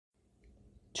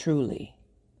Truly,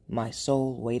 my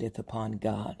soul waiteth upon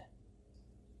God.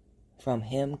 From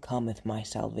him cometh my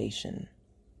salvation.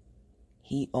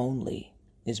 He only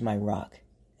is my rock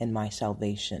and my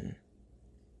salvation.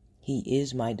 He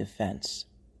is my defense.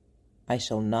 I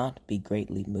shall not be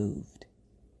greatly moved.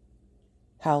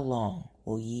 How long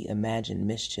will ye imagine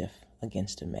mischief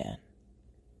against a man?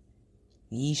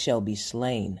 Ye shall be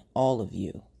slain, all of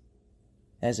you.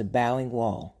 As a bowing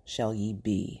wall shall ye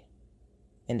be,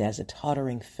 and as a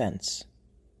tottering fence.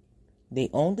 They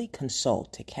only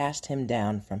consult to cast him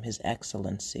down from his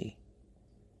excellency.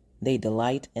 They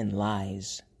delight in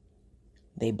lies.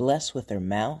 They bless with their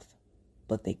mouth,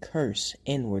 but they curse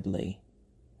inwardly.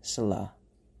 Selah.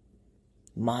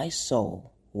 My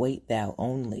soul, wait thou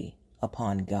only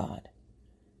upon God,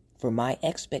 for my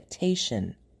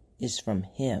expectation is from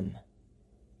him.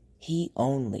 He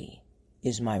only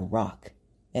is my rock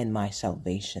and my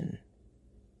salvation.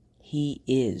 He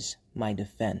is my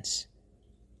defense.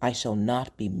 I shall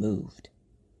not be moved.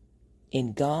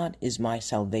 In God is my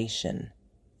salvation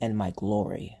and my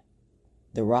glory.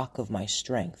 The rock of my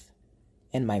strength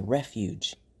and my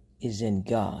refuge is in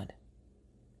God.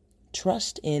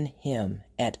 Trust in him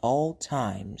at all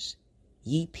times.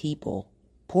 Ye people,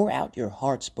 pour out your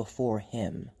hearts before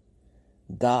him.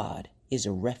 God is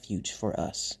a refuge for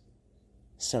us.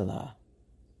 Selah.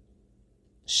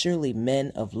 Surely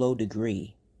men of low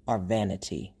degree are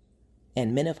vanity,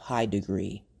 and men of high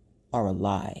degree are a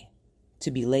lie.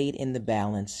 To be laid in the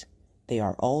balance, they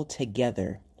are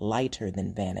altogether lighter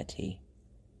than vanity.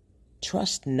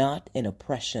 Trust not in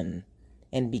oppression,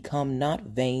 and become not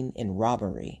vain in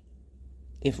robbery.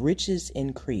 If riches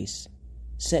increase,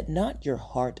 set not your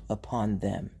heart upon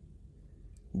them.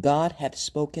 God hath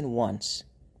spoken once,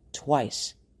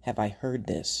 twice have I heard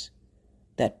this,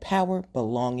 that power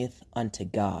belongeth unto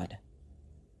God.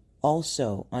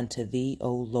 Also unto thee,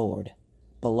 O Lord,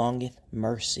 belongeth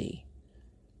mercy,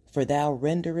 for thou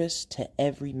renderest to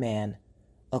every man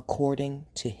according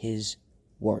to his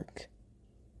work.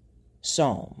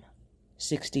 Psalm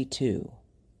 62.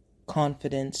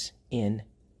 Confidence in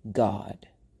God.